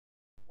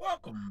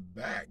Welcome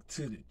back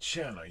to the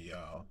channel,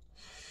 y'all.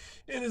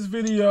 In this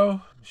video,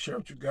 I'm share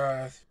with you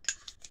guys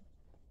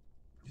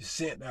the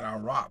scent that I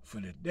rock for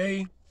the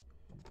day.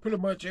 Pretty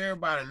much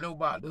everybody know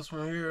about this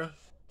one here.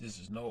 This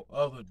is no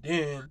other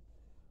than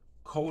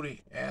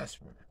Coty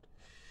Aspen.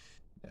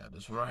 Now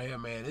this one right here,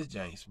 man, this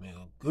jank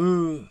smells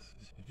good.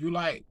 If you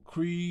like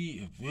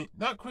Creed,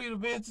 not Creed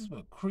Aventus,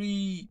 but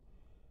Creed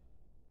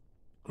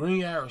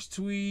Green Iris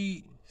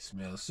Tweed,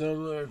 smells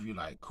similar. If you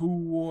like Cool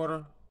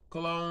Water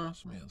cologne,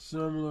 smells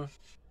similar.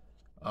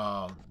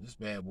 This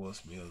bad boy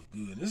smells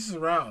good. This is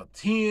around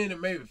 $10 to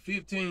maybe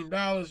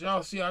 $15.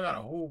 Y'all see I got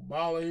a whole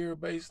bottle here,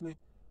 basically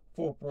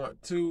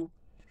 4.2.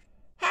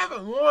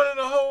 Haven't worn it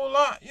a whole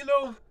lot, you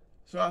know.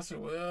 So I said,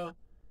 well,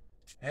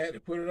 I had to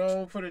put it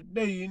on for the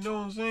day, you know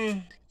what I'm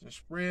saying? Just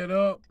spray it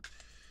up.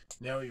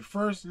 Now your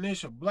first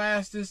initial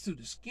blast this to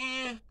the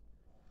skin.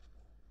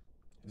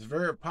 It's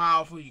very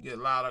powerful. You get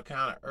a lot of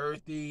kind of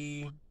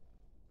earthy,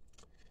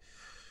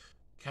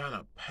 kind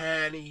of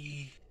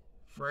piney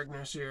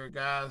fragrance here,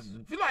 guys.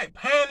 If you like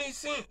piney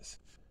scents,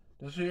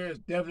 this here has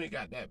definitely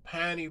got that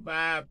piney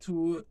vibe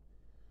to it.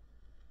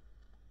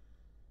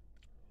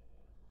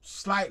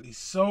 Slightly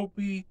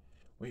soapy.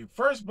 When you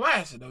first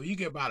blast it, though, you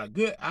get about a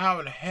good hour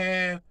and a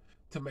half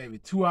to maybe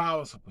 2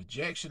 hours of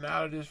projection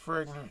out of this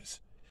fragrance.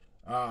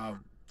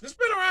 It's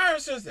been around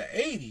since the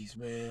 80s,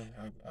 man.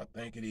 I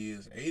think it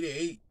is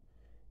 88,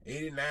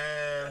 89,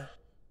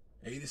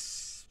 80,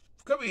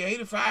 could be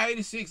 85,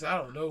 86. I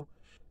don't know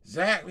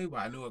exactly, but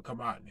I know it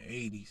come out in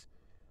the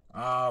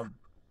 80s.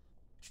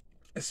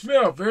 It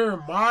smells very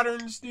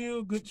modern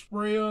still. Good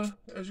sprayer,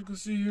 as you can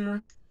see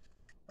here.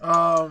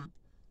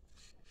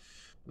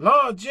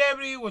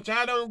 Longevity, which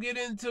I don't get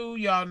into.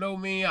 Y'all know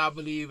me. I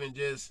believe in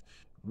just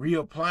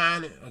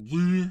reapplying it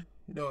again,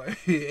 you know,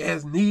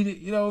 as needed.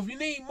 You know, if you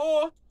need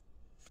more,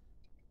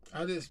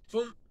 I just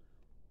boom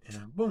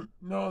and boom.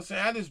 You know what I'm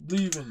saying? I just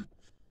believe in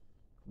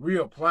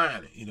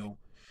reapplying it, you know.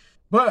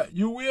 But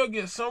you will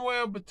get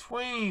somewhere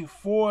between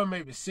 4 and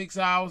maybe 6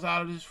 hours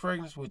out of this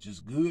fragrance, which is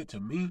good to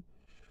me.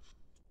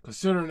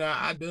 Considering that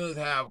I does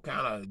have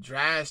kind of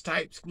dry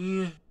type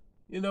skin,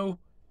 you know.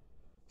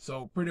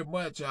 So pretty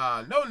much,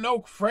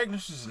 no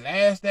fragrances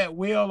last that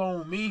well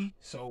on me.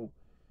 So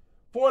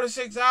 4 to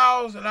 6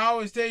 hours, and I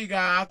always tell you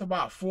guys, after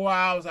about 4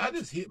 hours, I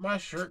just hit my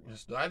shirt and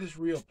stuff. I just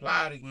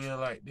reapply it again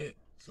like that.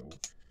 So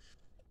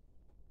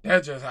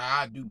that's just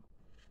how I do.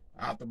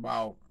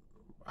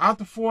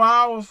 After 4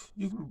 hours,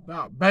 you can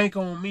about bank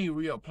on me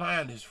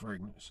reapplying this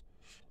fragrance.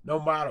 No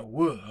matter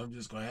what, I'm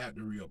just going to have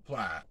to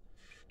reapply it.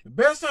 The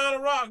best time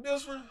to rock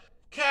this one,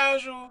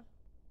 casual,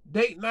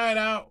 date night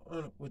out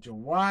with your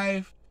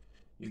wife,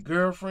 your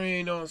girlfriend,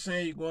 you know what I'm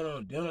saying? You're going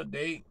on a dinner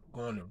date,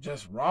 going to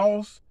just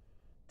Ross,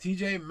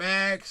 TJ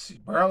Maxx,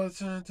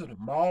 Burlington, to the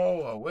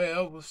mall or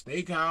wherever,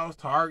 steakhouse,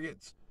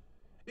 Targets,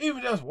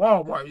 even just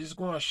Walmart. You're just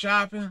going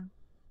shopping.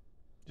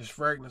 This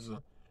fragrance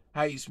of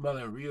how you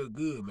smelling real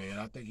good, man.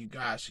 I think you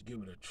guys should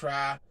give it a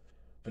try.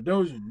 For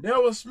those who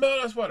never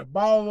smell, that's what the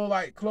bottle look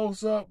like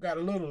close up. Got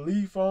a little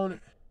leaf on it.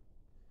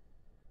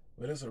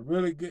 But it's a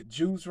really good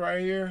juice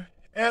right here.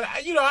 And,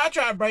 you know, I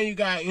try to bring you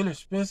guys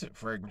inexpensive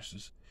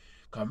fragrances.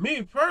 Because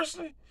me,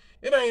 personally,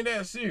 it ain't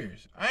that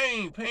serious. I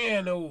ain't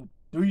paying no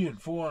 $300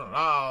 and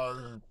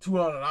 $400 and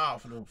 $200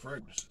 for no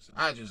fragrances.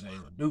 I just ain't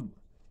going to do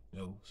it. You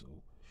know, so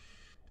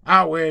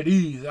I wear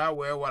these. I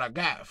wear what I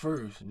got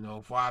first, you know,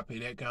 before I pay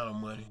that kind of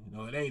money. You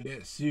know, it ain't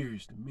that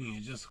serious to me.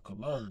 It's just a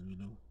cologne, you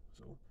know.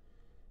 So,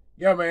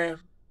 yeah, man.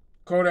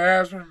 Coty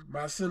Aspen,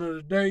 my scent of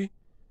the day.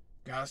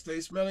 Gotta stay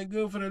smelling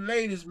good for the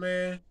ladies,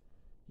 man.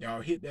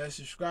 Y'all hit that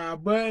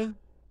subscribe button.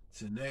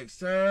 Till next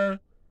time,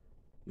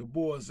 your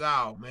boy's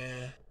out,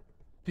 man.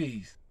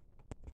 Peace.